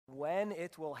when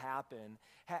it will happen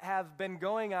have been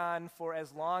going on for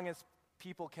as long as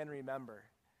people can remember.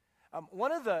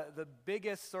 One of the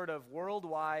biggest sort of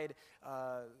worldwide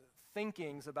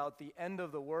thinkings about the end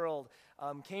of the world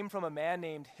came from a man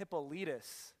named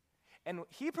Hippolytus. And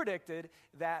he predicted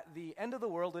that the end of the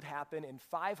world would happen in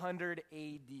 500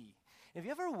 A.D. Have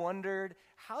you ever wondered,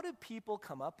 how did people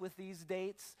come up with these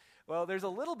dates? Well, there's a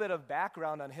little bit of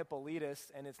background on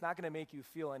Hippolytus, and it's not going to make you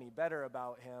feel any better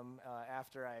about him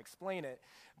after I explain it.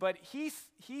 But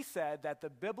he said that the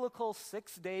biblical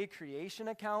 6-day creation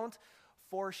account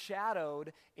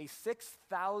foreshadowed a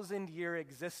 6,000-year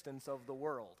existence of the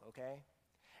world, okay?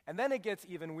 And then it gets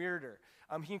even weirder.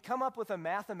 He come up with a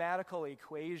mathematical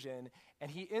equation, and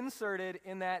he inserted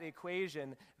in that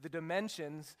equation the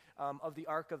dimensions of the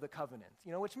Ark of the Covenant,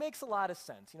 which makes a lot of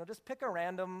sense. Just pick a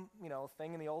random,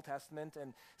 thing in the Old Testament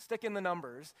and stick in the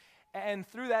numbers. And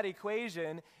through that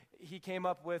equation, he came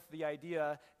up with the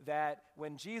idea that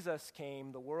when Jesus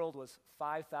came, the world was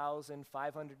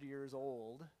 5,500 years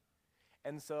old.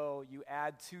 And so you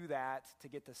add to that to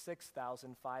get to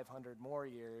 6,500 more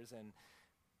years. And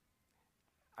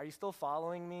are you still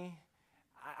following me?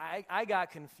 I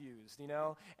got confused,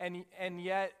 and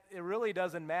yet it really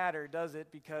doesn't matter, does it?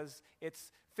 Because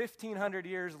it's 1,500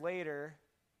 years later,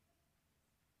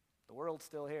 the world's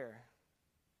still here.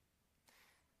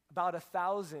 About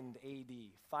 1,000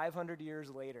 A.D., 500 years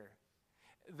later.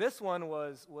 This one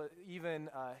was even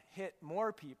hit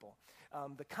more people.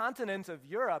 The continent of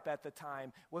Europe at the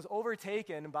time was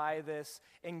overtaken by this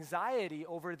anxiety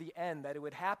over the end, that it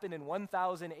would happen in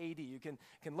 1000 A.D. You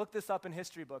can look this up in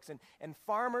history books. And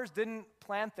farmers didn't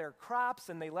plant their crops,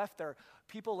 and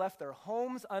people left their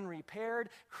homes unrepaired.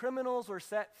 Criminals were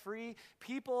set free.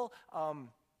 People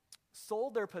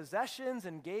sold their possessions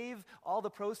and gave all the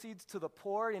proceeds to the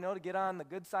poor, to get on the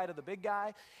good side of the big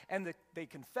guy. And they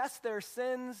confessed their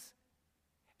sins.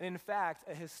 And in fact,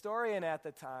 a historian at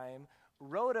the time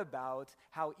wrote about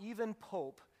how even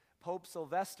Pope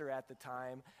Sylvester at the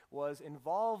time was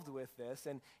involved with this.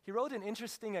 And he wrote an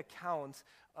interesting account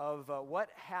of what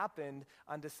happened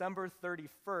on December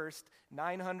 31st,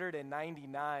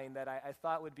 999, that I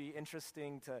thought would be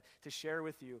interesting to share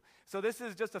with you. So this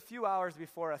is just a few hours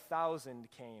before 1,000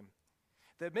 came.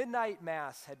 The midnight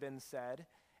mass had been said,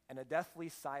 and a deathly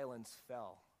silence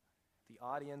fell. The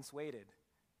audience waited.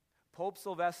 Pope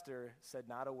Sylvester said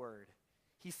not a word.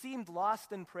 He seemed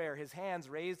lost in prayer, his hands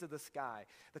raised to the sky.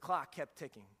 The clock kept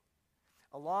ticking.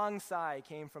 A long sigh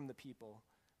came from the people,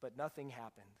 but nothing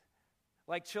happened.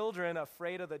 Like children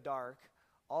afraid of the dark,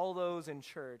 all those in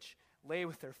church lay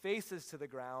with their faces to the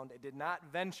ground and did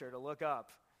not venture to look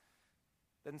up.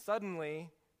 Then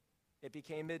suddenly, it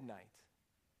became midnight.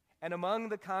 And among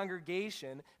the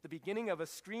congregation, the beginning of a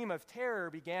scream of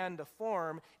terror began to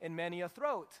form in many a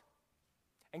throat.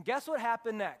 And guess what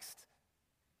happened next?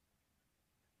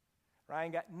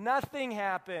 Ryan nothing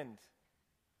happened.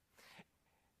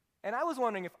 And I was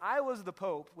wondering, if I was the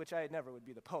Pope, which I never would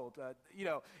be the Pope,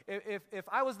 if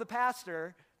I was the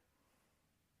pastor,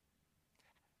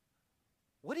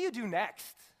 what do you do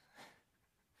next?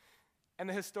 And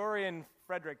the historian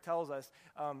Frederick tells us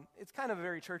it's kind of a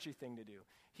very churchy thing to do.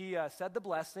 He said the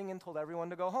blessing and told everyone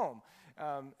to go home.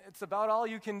 It's about all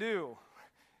you can do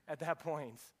at that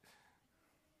point.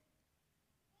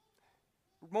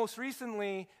 Most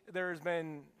recently, there's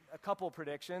been a couple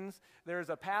predictions. There's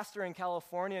a pastor in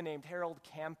California named Harold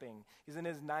Camping. He's in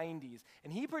his 90s.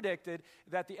 And he predicted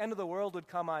that the end of the world would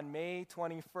come on May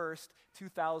 21st,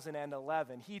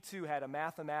 2011. He too had a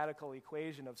mathematical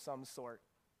equation of some sort.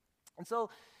 And so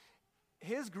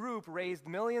his group raised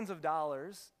millions of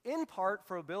dollars, in part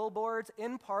for billboards,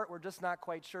 in part we're just not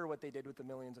quite sure what they did with the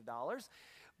millions of dollars.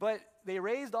 But they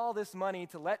raised all this money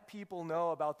to let people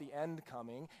know about the end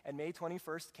coming, and May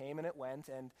 21st came and it went,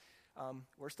 and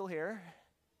we're still here.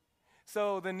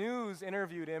 So the news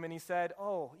interviewed him, and he said,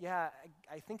 oh, yeah,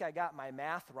 I think I got my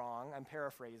math wrong. I'm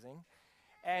paraphrasing.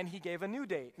 And he gave a new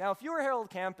date. Now, if you were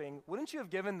Harold Camping, wouldn't you have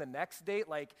given the next date,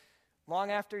 like long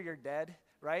after you're dead,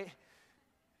 right?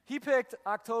 He picked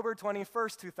October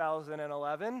 21st,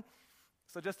 2011.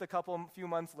 So just few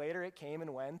months later, it came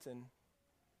and went, and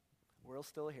we're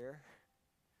still here.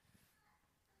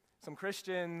 Some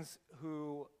Christians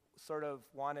who sort of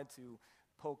wanted to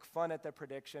poke fun at the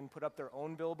prediction put up their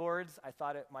own billboards. I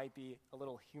thought it might be a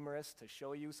little humorous to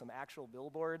show you some actual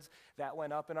billboards that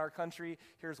went up in our country.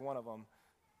 Here's one of them.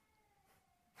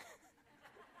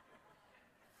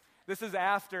 This is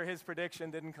after his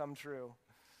prediction didn't come true.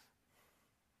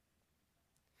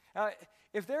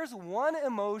 If there's one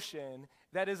emotion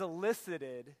that is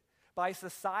elicited by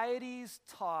society's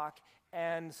talk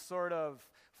and sort of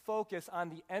focus on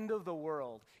the end of the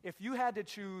world, if you had to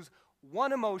choose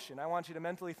one emotion, I want you to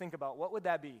mentally think about, what would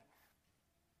that be?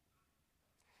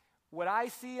 What I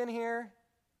see in here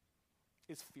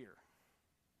is fear.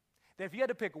 That if you had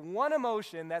to pick one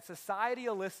emotion that society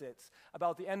elicits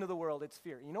about the end of the world, it's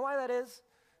fear. You know why that is?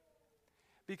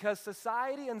 Because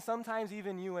society, and sometimes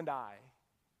even you and I,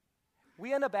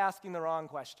 we end up asking the wrong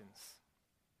questions.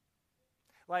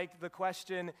 Like the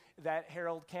question that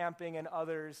Harold Camping and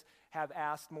others have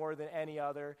asked more than any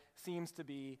other seems to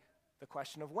be the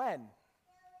question of when.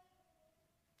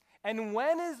 And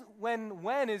when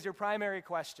is your primary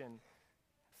question?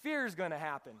 Fear is going to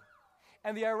happen.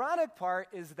 And the ironic part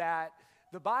is that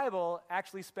the Bible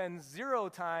actually spends zero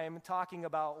time talking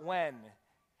about when.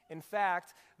 In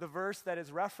fact, the verse that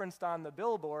is referenced on the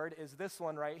billboard is this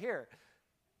one right here.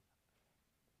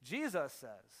 Jesus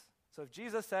says, so if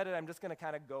Jesus said it, I'm just going to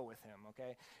kind of go with him,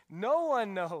 okay? No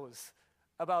one knows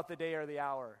about the day or the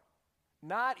hour,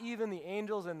 not even the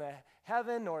angels in the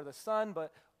heaven or the Son,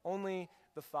 but only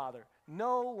the Father.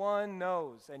 No one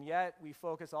knows, and yet we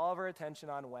focus all of our attention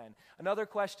on when. Another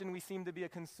question we seem to be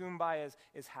consumed by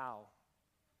is how.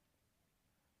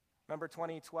 Remember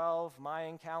 2012,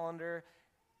 Mayan calendar?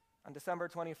 On December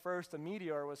 21st, a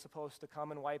meteor was supposed to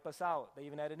come and wipe us out. They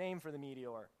even had a name for the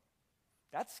meteor.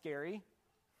 That's scary.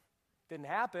 Didn't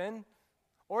happen.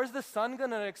 Or is the sun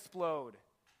going to explode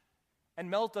and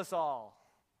melt us all?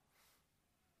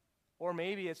 Or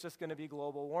maybe it's just going to be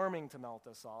global warming to melt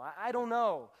us all. I don't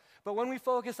know. But when we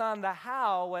focus on the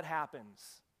how, what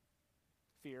happens?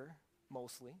 Fear,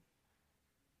 mostly.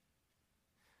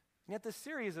 And yet this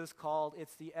series is called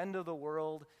It's the End of the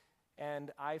World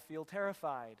and I Feel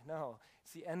Terrified. No,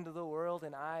 it's the end of the world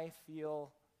and I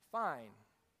feel fine.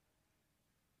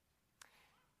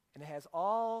 And it has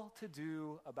all to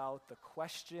do about the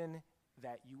question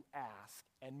that you ask.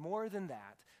 And more than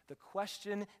that, the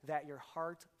question that your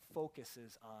heart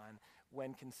focuses on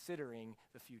when considering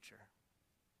the future.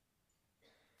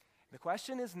 The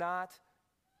question is not,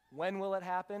 when will it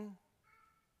happen?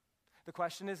 The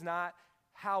question is not,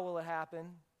 how will it happen?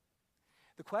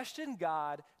 The question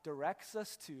God directs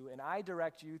us to, and I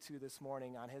direct you to this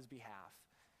morning on his behalf,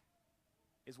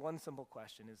 is one simple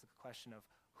question, is the question of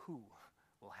who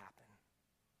will happen.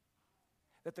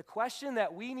 That the question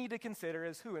that we need to consider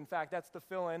is who. In fact, that's the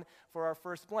fill-in for our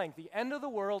first blank. The end of the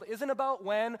world isn't about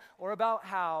when or about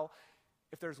how.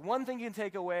 If there's one thing you can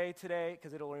take away today,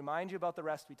 because it'll remind you about the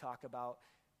rest we talk about,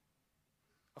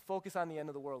 a focus on the end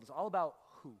of the world is all about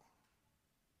who.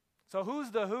 So who's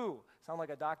the who? Sound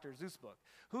like a Dr. Seuss book.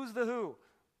 Who's the who?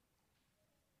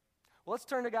 Well, let's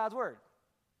turn to God's word.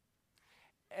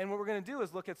 And what we're going to do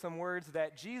is look at some words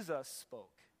that Jesus spoke.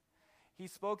 He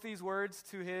spoke these words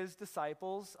to his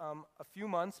disciples a few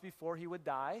months before he would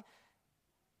die.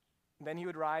 Then he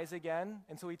would rise again.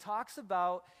 And so he talks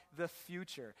about the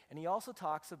future. And he also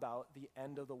talks about the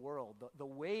end of the world, the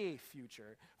way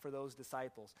future for those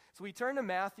disciples. So we turn to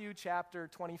Matthew chapter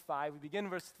 25. We begin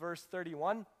verse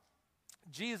 31.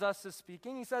 Jesus is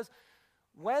speaking. He says,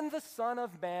 "When the Son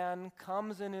of Man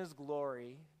comes in his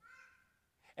glory,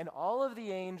 and all of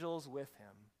the angels with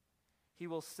him, he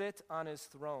will sit on his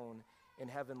throne in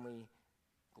heavenly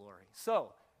glory."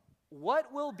 So,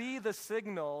 what will be the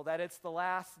signal that it's the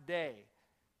last day?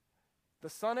 The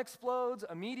sun explodes,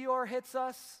 a meteor hits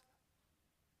us.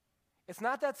 It's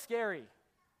not that scary.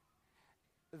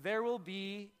 There will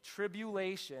be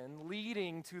tribulation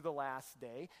leading to the last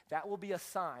day. That will be a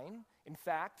sign. In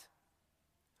fact,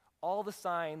 all the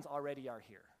signs already are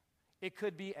here. It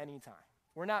could be any time.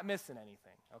 We're not missing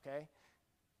anything, okay?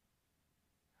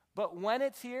 But when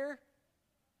it's here,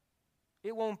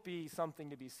 it won't be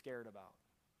something to be scared about.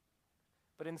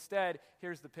 But instead,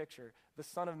 here's the picture. The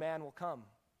Son of Man will come,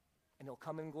 and he'll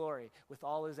come in glory with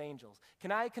all his angels.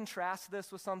 Can I contrast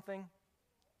this with something?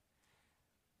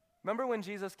 Remember when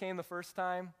Jesus came the first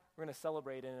time? We're going to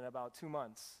celebrate it in about 2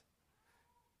 months.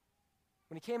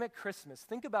 When he came at Christmas,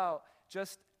 think about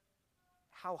just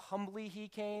how humbly he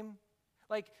came.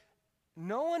 Like,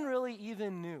 no one really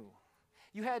even knew.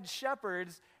 You had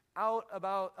shepherds out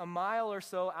about a mile or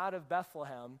so out of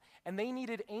Bethlehem, and they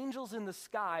needed angels in the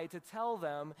sky to tell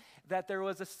them that there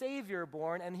was a Savior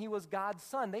born and he was God's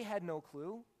son. They had no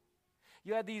clue.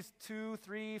 You had these 2,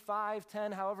 3, 5,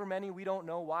 10, however many, we don't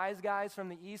know, wise guys from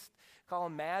the east, call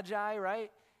them magi,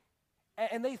 right?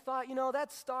 And they thought,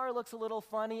 that star looks a little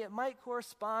funny. It might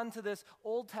correspond to this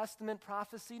Old Testament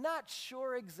prophecy. Not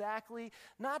sure exactly,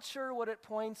 not sure what it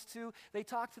points to. They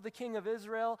talked to the king of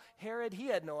Israel, Herod. He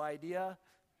had no idea.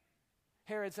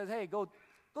 Herod says, "Hey, go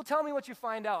tell me what you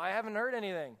find out. I haven't heard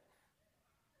anything."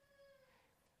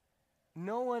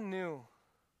 No one knew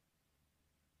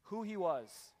who he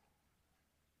was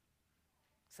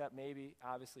except maybe,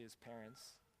 obviously, his parents.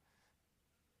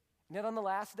 And yet on the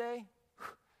last day,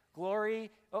 glory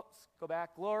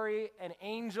and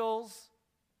angels.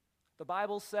 The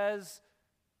Bible says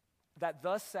that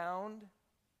the sound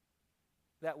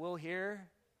that we'll hear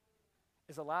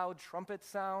is a loud trumpet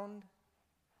sound.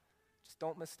 Just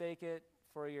don't mistake it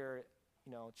for your,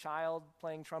 child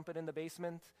playing trumpet in the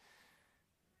basement.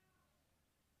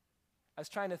 I was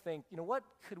trying to think, what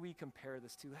could we compare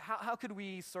this to? How could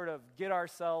we sort of get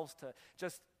ourselves to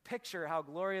just picture how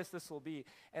glorious this will be?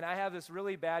 And I have this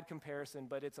really bad comparison,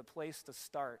 but it's a place to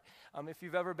start. If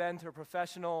you've ever been to a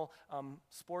professional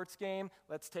sports game,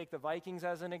 let's take the Vikings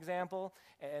as an example,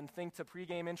 and think to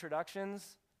pregame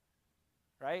introductions,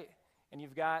 right? And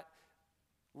you've got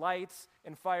lights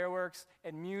and fireworks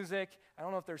and music. I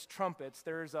don't know if there's trumpets.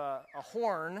 There's a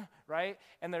horn, right?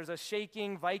 And there's a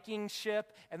shaking Viking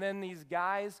ship. And then these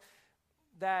guys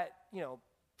that,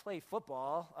 play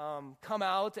football come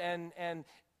out, and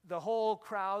the whole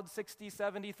crowd, 60,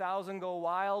 70,000, go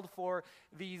wild for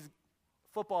these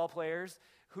football players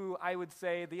who, I would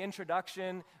say, the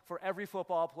introduction for every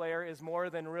football player is more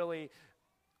than really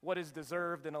what is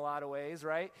deserved in a lot of ways,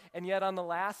 right? And yet on the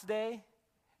last day,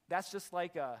 that's just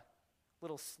like a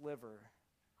little sliver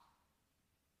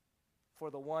for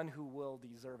the one who will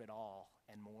deserve it all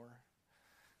and more.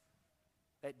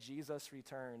 That Jesus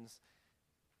returns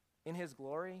in his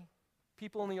glory.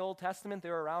 People in the Old Testament, they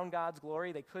were around God's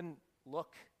glory. They couldn't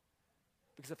look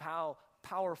because of how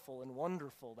powerful and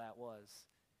wonderful that was.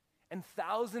 And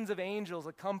thousands of angels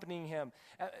accompanying him.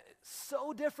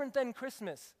 So different than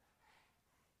Christmas.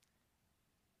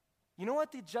 You know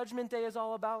what the Judgment Day is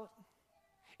all about?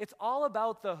 It's all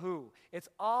about the who. It's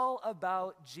all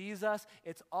about Jesus.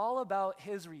 It's all about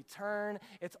his return.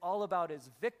 It's all about his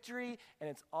victory. And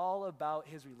it's all about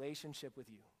his relationship with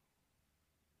you.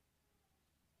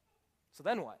 So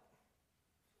then what?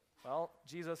 Well,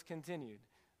 Jesus continued,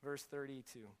 verse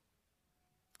 32.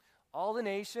 All the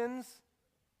nations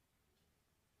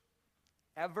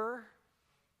ever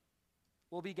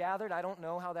will be gathered. I don't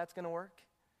know how that's going to work.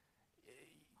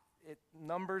 It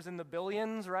numbers in the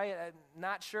billions, right? I'm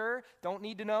not sure. Don't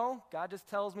need to know. God just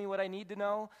tells me what I need to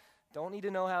know. Don't need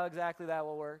to know how exactly that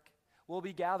will work. We'll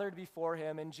be gathered before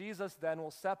him, and Jesus then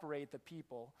will separate the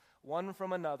people one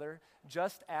from another,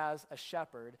 just as a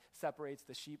shepherd separates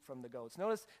the sheep from the goats.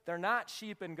 Notice they're not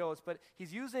sheep and goats, but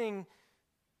he's using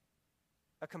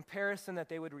a comparison that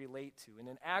they would relate to. In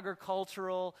an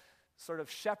agricultural sort of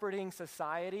shepherding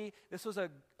society, this was a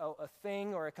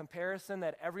thing or a comparison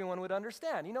that everyone would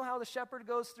understand. You know how the shepherd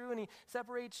goes through and he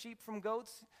separates sheep from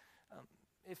goats?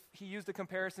 If he used a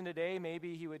comparison today,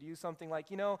 maybe he would use something like,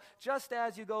 just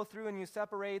as you go through and you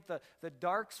separate the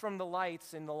darks from the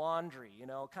lights in the laundry,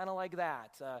 kind of like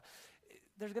that.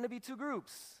 There's going to be two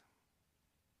groups.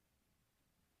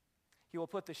 He will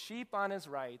put the sheep on his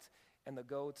right and the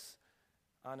goats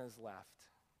on his left.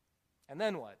 And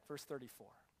then what? Verse 34.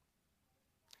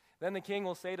 Then the king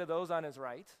will say to those on his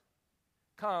right,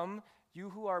 "Come, you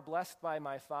who are blessed by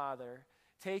my Father,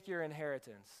 take your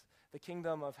inheritance, the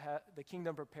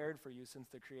kingdom prepared for you since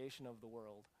the creation of the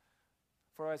world.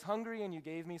 For I was hungry, and you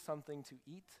gave me something to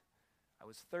eat. I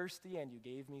was thirsty, and you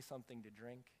gave me something to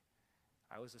drink.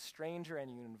 I was a stranger,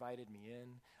 and you invited me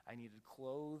in. I needed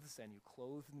clothes, and you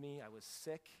clothed me. I was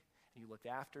sick, and you looked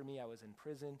after me. I was in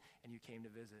prison, and you came to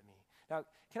visit me." Now,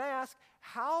 can I ask,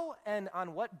 how and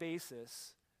on what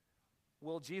basis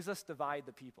will Jesus divide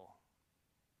the people?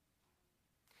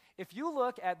 If you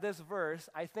look at this verse,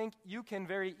 I think you can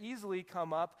very easily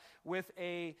come up with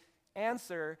an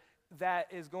answer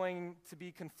that is going to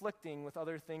be conflicting with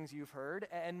other things you've heard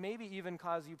and maybe even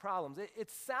cause you problems.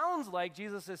 It sounds like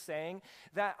Jesus is saying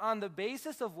that on the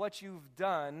basis of what you've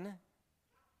done,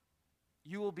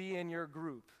 you will be in your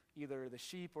group, either the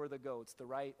sheep or the goats, the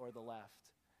right or the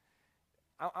left.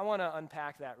 I want to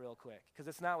unpack that real quick because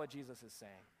it's not what Jesus is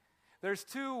saying. There's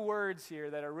two words here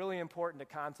that are really important to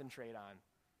concentrate on.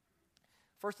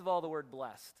 First of all, the word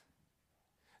blessed.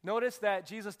 Notice that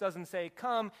Jesus doesn't say,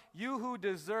 "Come, you who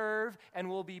deserve and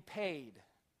will be paid."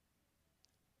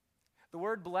 The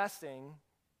word blessing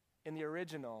in the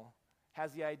original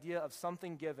has the idea of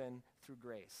something given through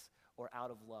grace or out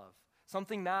of love.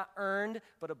 Something not earned,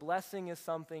 but a blessing is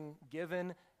something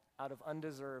given out of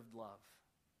undeserved love.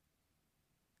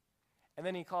 And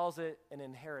then he calls it an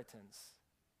inheritance.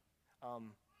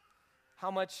 How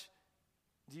much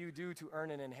do you do to earn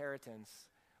an inheritance?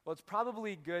 Well, it's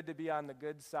probably good to be on the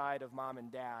good side of mom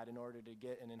and dad in order to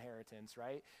get an inheritance,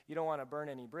 right? You don't want to burn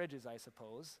any bridges, I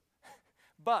suppose.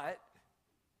 But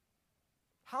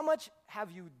how much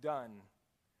have you done?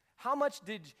 How much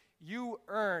did you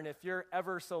earn if you're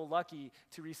ever so lucky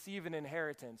to receive an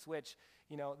inheritance, which,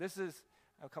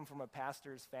 I come from a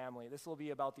pastor's family. This will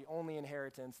be about the only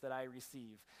inheritance that I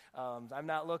receive. I'm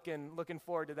not looking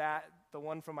forward to that, the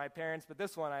one from my parents, but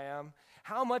this one I am.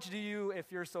 How much do you,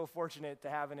 if you're so fortunate to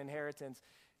have an inheritance,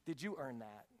 did you earn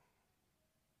that?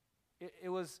 It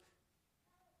was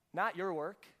not your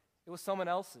work. It was someone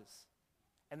else's.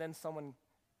 And then someone,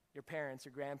 your parents,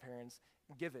 your grandparents,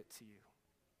 give it to you.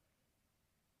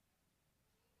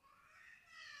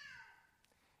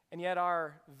 And yet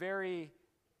our very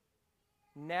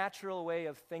natural way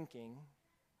of thinking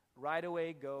right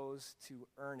away goes to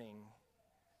earning,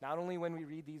 not only when we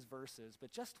read these verses,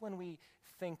 but just when we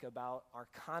think about our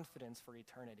confidence for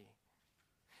eternity.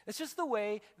 It's just the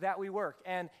way that we work,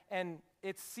 and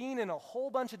it's seen in a whole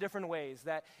bunch of different ways,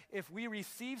 that if we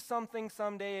receive something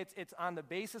someday, it's on the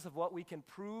basis of what we can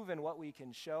prove and what we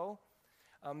can show.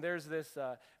 There's this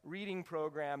reading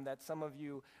program that some of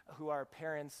you who are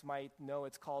parents might know.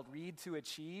 It's called Read to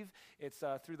Achieve. It's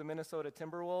through the Minnesota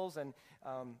Timberwolves, and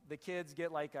the kids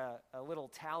get like a little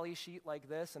tally sheet like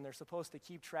this, and they're supposed to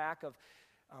keep track of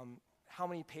how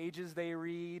many pages they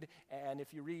read, and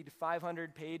if you read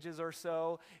 500 pages or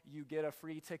so, you get a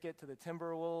free ticket to the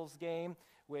Timberwolves game,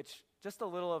 which, just a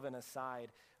little of an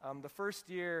aside, the first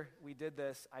year we did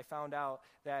this, I found out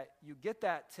that you get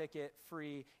that ticket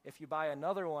free if you buy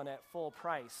another one at full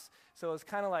price. So it's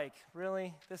kind of like,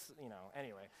 really?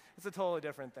 Anyway, it's a totally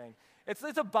different thing. It's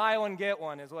a buy one, get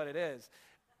one is what it is.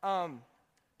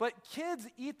 But kids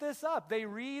eat this up. They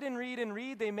read and read and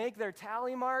read. They make their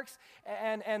tally marks,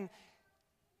 and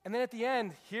then at the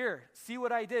end, here, see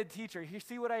what I did, teacher. Here,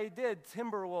 see what I did,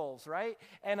 Timberwolves, right?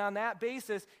 And on that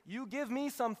basis, you give me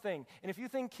something. And if you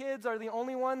think kids are the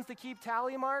only ones to keep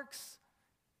tally marks,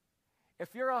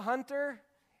 if you're a hunter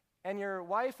and your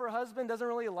wife or husband doesn't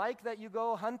really like that you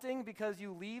go hunting because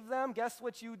you leave them, guess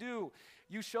what you do?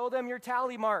 You show them your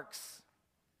tally marks.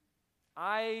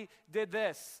 I did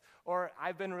this, or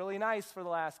I've been really nice for the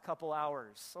last couple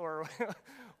hours, or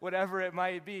whatever it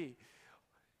might be.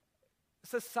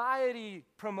 Society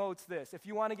promotes this. If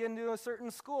you want to get into a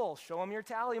certain school, show them your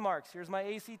tally marks. Here's my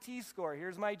ACT score.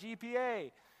 Here's my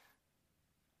GPA.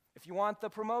 If you want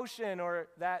the promotion or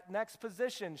that next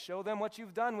position, show them what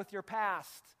you've done with your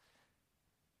past.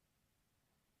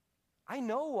 I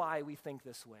know why we think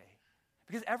this way,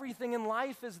 because everything in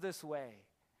life is this way,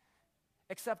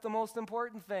 except the most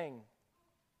important thing.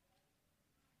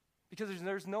 Because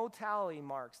there's no tally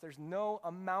marks. There's no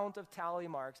amount of tally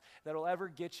marks that will ever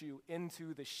get you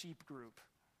into the sheep group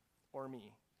or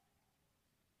me.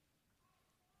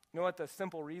 You know what the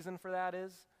simple reason for that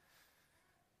is?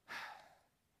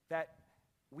 That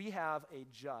we have a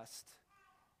just,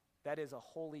 that is a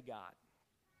holy God.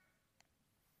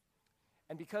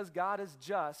 And because God is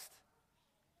just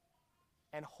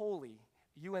and holy,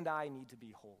 you and I need to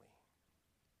be holy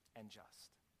and just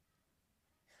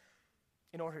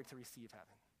in order to receive heaven.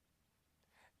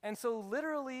 And so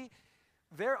literally,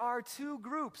 there are two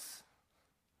groups.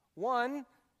 One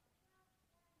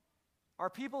are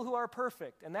people who are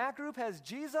perfect, and that group has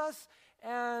Jesus,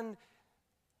 and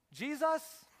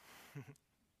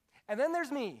then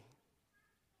there's me,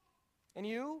 and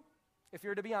you, if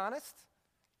you're to be honest,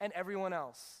 and everyone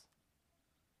else.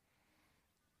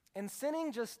 And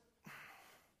sinning, just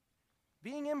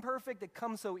being imperfect, it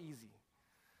comes so easy.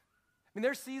 I mean,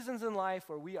 there's seasons in life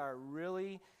where we are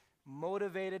really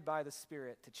motivated by the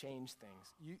Spirit to change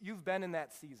things. You've been in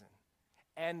that season.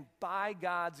 And by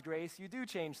God's grace, you do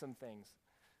change some things.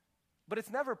 But it's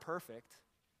never perfect.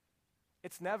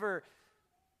 It's never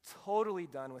totally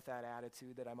done with that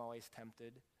attitude that I'm always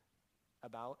tempted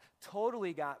about.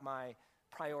 Totally got my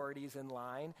priorities in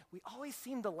line. We always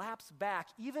seem to lapse back,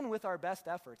 even with our best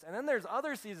efforts. And then there's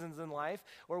other seasons in life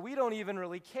where we don't even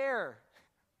really care.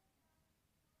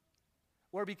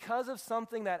 Where because of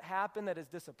something that happened that has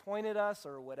disappointed us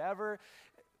or whatever,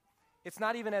 it's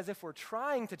not even as if we're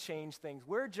trying to change things.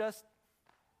 We're just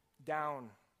down.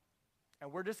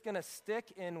 And we're just going to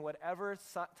stick in whatever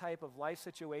type of life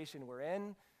situation we're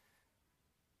in.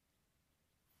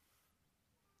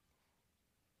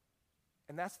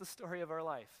 And that's the story of our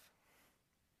life.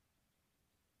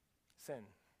 Sin.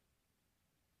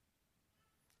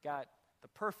 Got the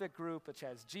perfect group, which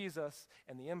has Jesus,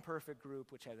 and the imperfect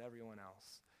group, which has everyone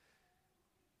else.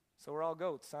 So we're all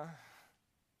goats, huh?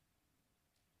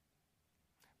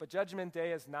 But Judgment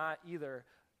Day is not either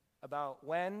about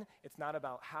when, it's not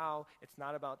about how, it's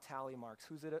not about tally marks.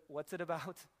 What's it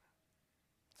about?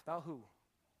 It's about who.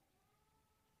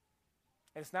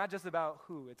 And it's not just about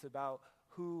who, it's about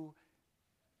who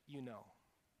you know.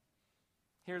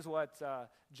 Here's what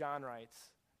John writes.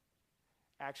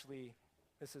 Actually,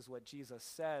 this is what Jesus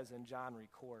says and John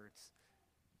records.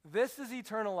 This is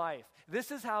eternal life.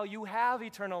 This is how you have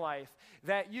eternal life,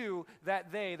 that you,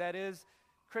 that they, that is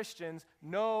Christians,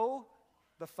 know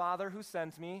the Father who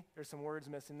sent me, there's some words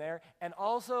missing there, and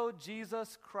also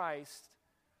Jesus Christ,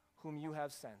 whom you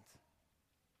have sent.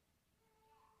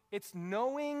 It's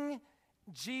knowing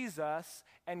Jesus,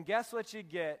 and guess what you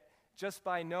get just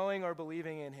by knowing or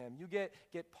believing in him? You get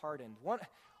pardoned.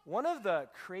 One of the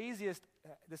craziest,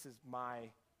 this is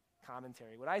my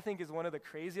commentary, what I think is one of the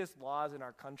craziest laws in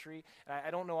our country, and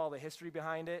I don't know all the history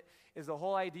behind it, is the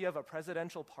whole idea of a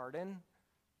presidential pardon.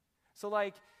 So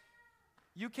like,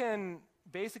 you can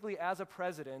basically, as a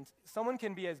president, someone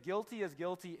can be as guilty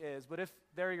is, but if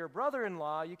they're your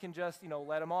brother-in-law, you can just,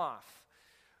 let them off.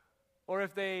 Or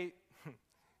if they,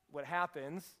 what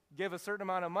happens, give a certain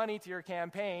amount of money to your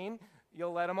campaign,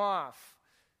 you'll let them off.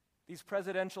 These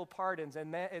presidential pardons,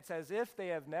 and it's as if they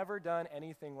have never done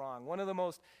anything wrong. One of the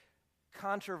most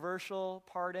controversial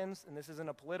pardons, and this isn't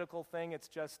a political thing, it's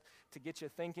just to get you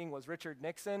thinking, was Richard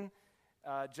Nixon.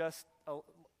 Just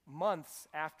months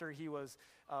after he was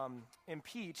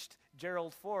impeached,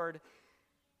 Gerald Ford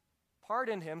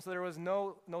pardoned him, so there was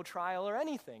no trial or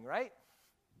anything, right?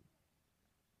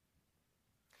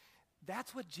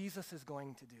 That's what Jesus is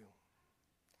going to do.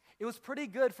 It was pretty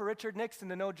good for Richard Nixon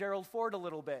to know Gerald Ford a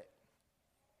little bit.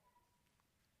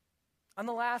 On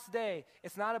the last day,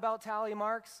 it's not about tally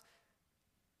marks,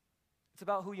 it's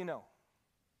about who you know.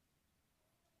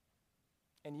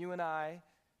 And you and I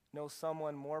know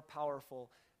someone more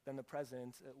powerful than the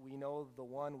president. We know the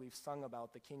one we've sung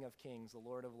about, the King of Kings, the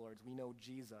Lord of Lords. We know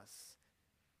Jesus.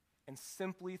 And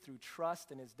simply through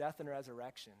trust in his death and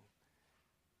resurrection,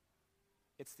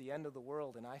 it's the end of the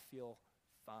world, and I feel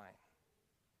fine.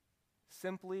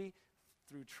 Simply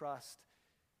through trust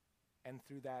and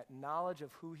through that knowledge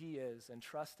of who he is and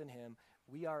trust in him,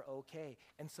 we are okay.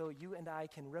 And so you and I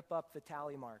can rip up the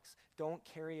tally marks. Don't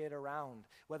carry it around.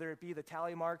 Whether it be the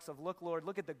tally marks of, look, Lord,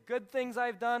 look at the good things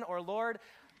I've done, or Lord,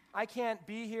 I can't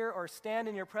be here or stand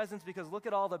in your presence because look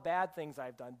at all the bad things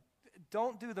I've done.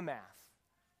 Don't do the math.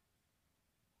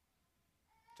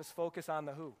 Just focus on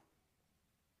the who.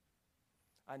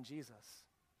 On Jesus.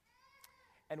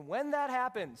 And when that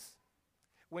happens,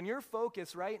 when your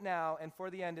focus right now and for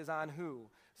the end is on who,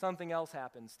 something else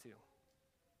happens too.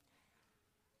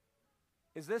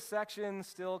 Is this section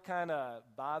still kind of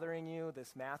bothering you,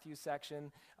 this Matthew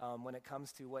section, when it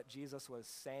comes to what Jesus was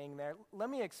saying there? Let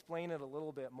me explain it a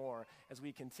little bit more as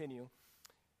we continue.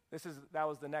 That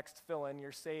was the next fill-in.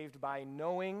 You're saved by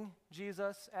knowing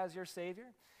Jesus as your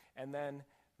Savior, and then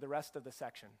the rest of the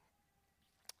section.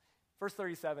 Verse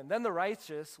 37, then the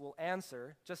righteous will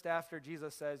answer, just after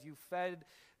Jesus says, you fed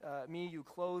me, you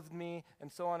clothed me, and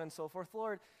so on and so forth.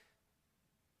 Lord,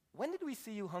 when did we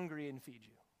see you hungry and feed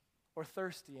you, or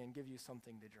thirsty and give you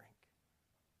something to drink?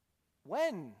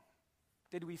 When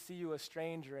did we see you a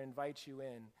stranger and invite you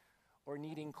in, or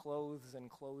needing clothes and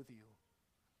clothe you?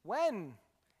 When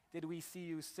did we see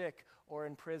you sick or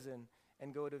in prison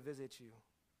and go to visit you?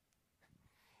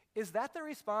 Is that the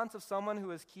response of someone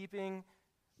who is keeping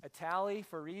a tally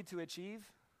for read to achieve?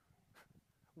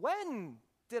 When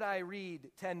did I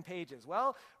read 10 pages?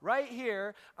 Well, right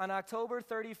here on October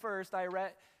 31st, I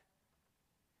read,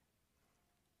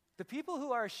 the people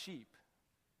who are sheep,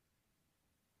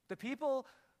 the people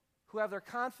who have their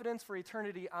confidence for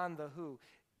eternity on the who,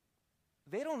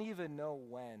 they don't even know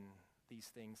when these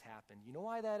things happen. You know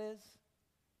why that is?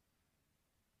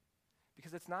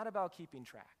 Because it's not about keeping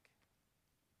track.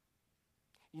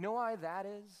 You know why that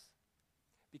is?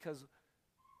 Because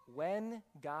when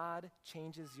God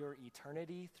changes your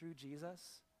eternity through Jesus,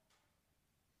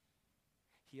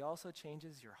 he also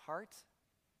changes your heart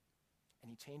and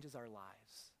he changes our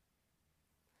lives.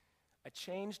 A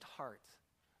changed heart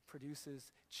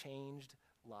produces changed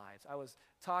lives. I was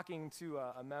talking to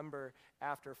a member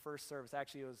after first service.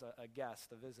 Actually, it was a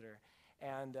guest, a visitor.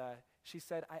 And she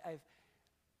said,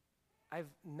 I've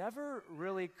never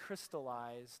really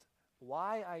crystallized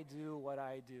why I do what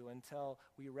I do until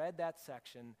we read that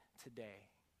section today.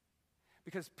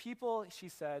 Because people, she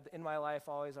said, in my life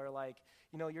always are like,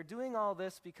 you're doing all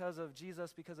this because of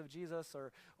Jesus,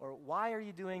 or why are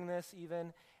you doing this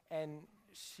even? And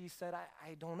she said,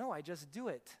 I don't know, I just do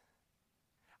it.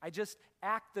 I just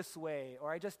act this way,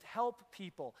 or I just help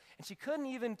people. And she couldn't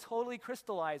even totally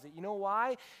crystallize it. You know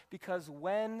why? Because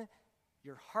when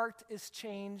your heart is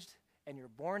changed and you're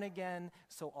born again,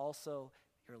 so also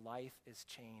your life is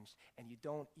changed, and you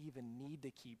don't even need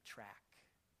to keep track.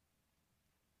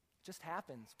 It just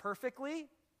happens. Perfectly?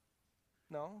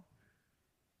 No.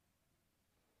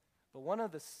 But one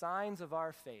of the signs of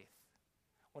our faith,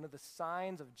 One of the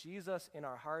signs of Jesus in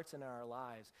our hearts and in our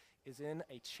lives is in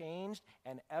a changed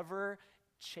and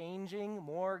ever-changing,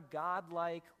 more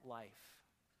God-like life.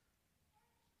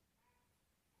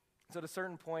 So at a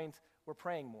certain point, we're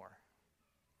praying more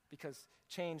because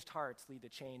changed hearts lead to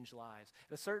changed lives.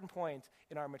 At a certain point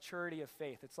in our maturity of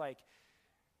faith, it's like,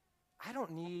 I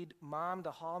don't need mom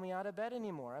to haul me out of bed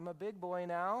anymore. I'm a big boy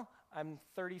now. I'm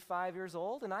 35 years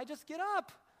old, and I just get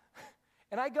up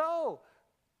and I go.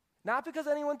 Not because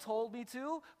anyone told me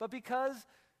to, but because,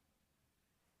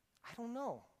 I don't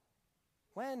know.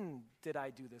 When did I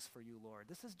do this for you, Lord?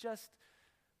 This is just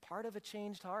part of a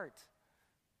changed heart,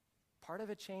 part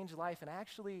of a changed life, and I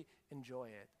actually enjoy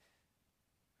it.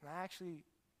 And I actually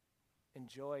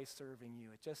enjoy serving you.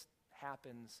 It just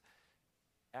happens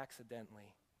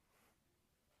accidentally.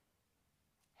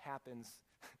 Happens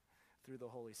through the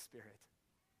Holy Spirit.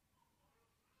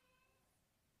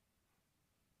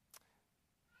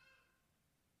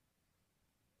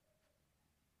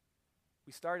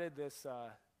 We started this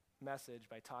message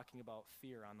by talking about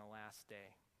fear on the last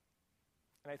day.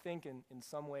 And I think in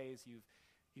some ways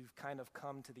you've kind of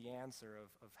come to the answer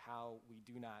of how we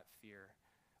do not fear,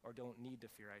 or don't need to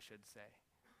fear, I should say.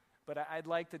 But I'd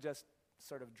like to just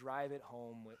sort of drive it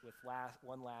home with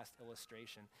one last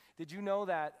illustration. Did you know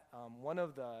that one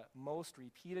of the most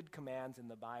repeated commands in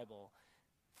the Bible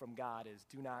from God is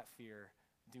do not fear,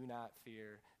 do not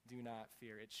fear, do not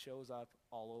fear? It shows up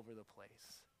all over the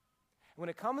place. When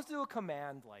it comes to a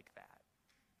command like that,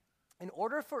 in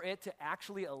order for it to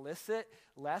actually elicit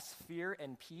less fear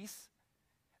and peace,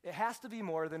 it has to be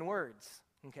more than words,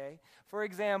 okay? For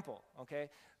example, okay,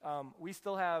 we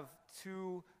still have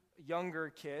 2 younger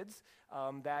kids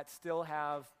that still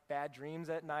have bad dreams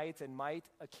at night and might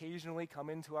occasionally come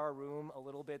into our room a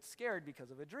little bit scared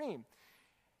because of a dream.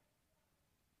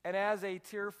 And as a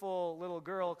tearful little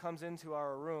girl comes into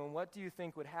our room, what do you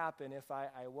think would happen if I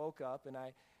woke up and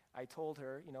I told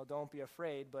her, don't be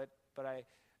afraid, but I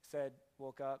said,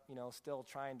 woke up, still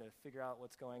trying to figure out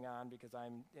what's going on because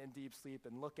I'm in deep sleep,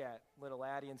 and look at little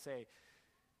Addie and say,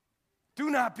 do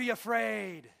not be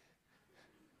afraid.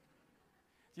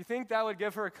 Do you think that would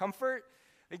give her comfort?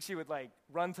 I think she would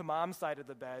run to mom's side of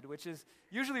the bed, which is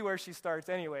usually where she starts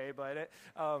anyway, but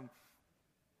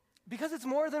because it's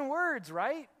more than words,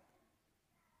 right?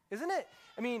 Isn't it?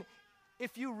 I mean,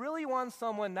 if you really want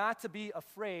someone not to be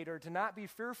afraid or to not be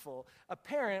fearful, a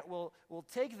parent will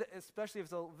take, especially if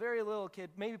it's a very little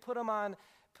kid, maybe put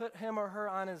him or her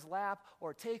on his lap,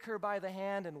 or take her by the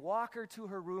hand and walk her to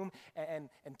her room and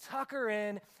tuck her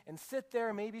in and sit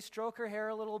there, maybe stroke her hair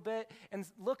a little bit and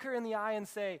look her in the eye and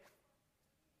say,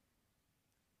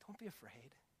 don't be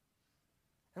afraid.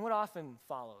 And what often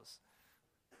follows?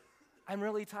 I'm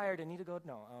really tired and need to go.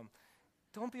 No,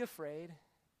 don't be afraid.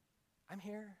 I'm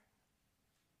here.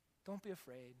 Don't be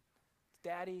afraid.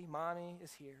 Daddy, mommy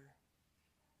is here.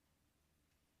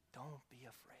 Don't be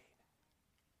afraid.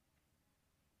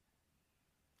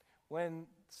 When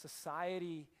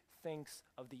society thinks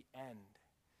of the end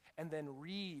and then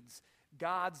reads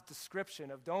God's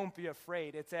description of don't be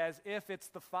afraid, it's as if it's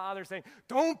the Father saying,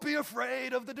 don't be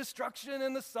afraid of the destruction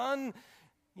and the sun,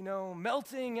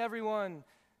 melting everyone.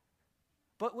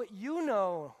 But what you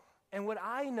know and what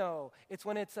I know, it's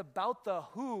when it's about the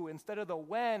who instead of the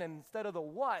when and instead of the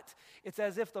what. It's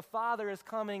as if the Father is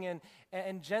coming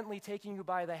and gently taking you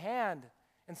by the hand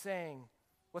and saying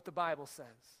what the Bible says.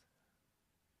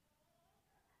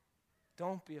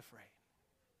 Don't be afraid.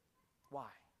 Why?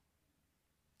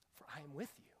 For I am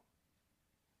with you.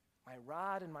 My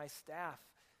rod and my staff,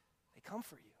 they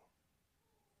comfort you.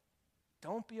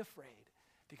 Don't be afraid,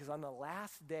 because on the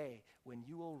last day when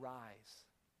you will rise,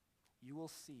 you will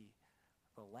see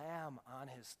the Lamb on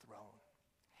his throne.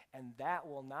 And that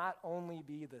will not only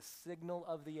be the signal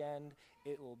of the end,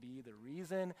 it will be the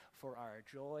reason for our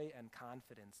joy and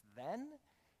confidence then,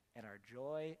 and our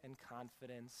joy and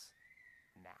confidence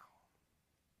now.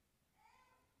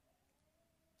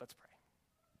 Let's pray.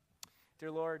 Dear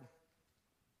Lord,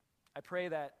 I pray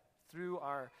that through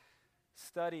our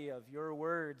study of your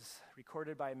words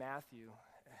recorded by Matthew,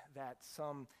 that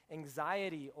some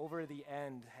anxiety over the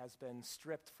end has been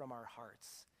stripped from our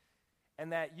hearts,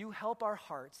 and that you help our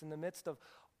hearts in the midst of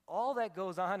all that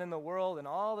goes on in the world and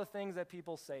all the things that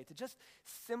people say to just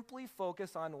simply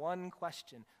focus on one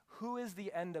question: who is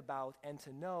the end about? And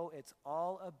to know it's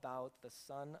all about the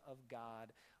Son of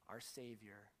God, our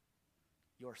Savior,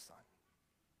 your Son.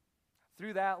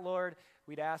 Through that, Lord,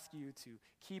 we'd ask you to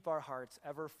keep our hearts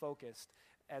ever focused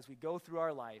as we go through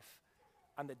our life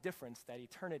on the difference that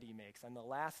eternity makes and the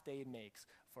last day makes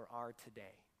for our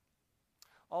today.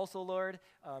 Also, Lord,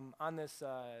 on this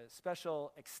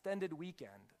special extended weekend,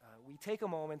 we take a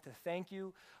moment to thank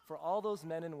you for all those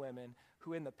men and women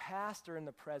who in the past or in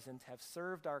the present have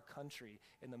served our country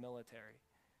in the military.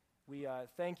 We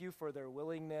thank you for their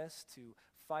willingness to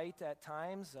fight at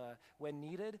times when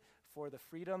needed for the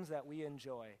freedoms that we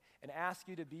enjoy, and ask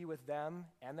you to be with them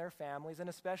and their families, and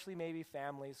especially maybe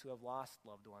families who have lost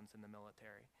loved ones in the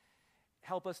military.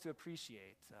 Help us to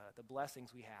appreciate the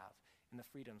blessings we have and the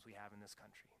freedoms we have in this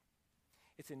country.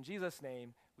 It's in Jesus'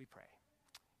 name we pray.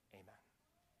 Amen.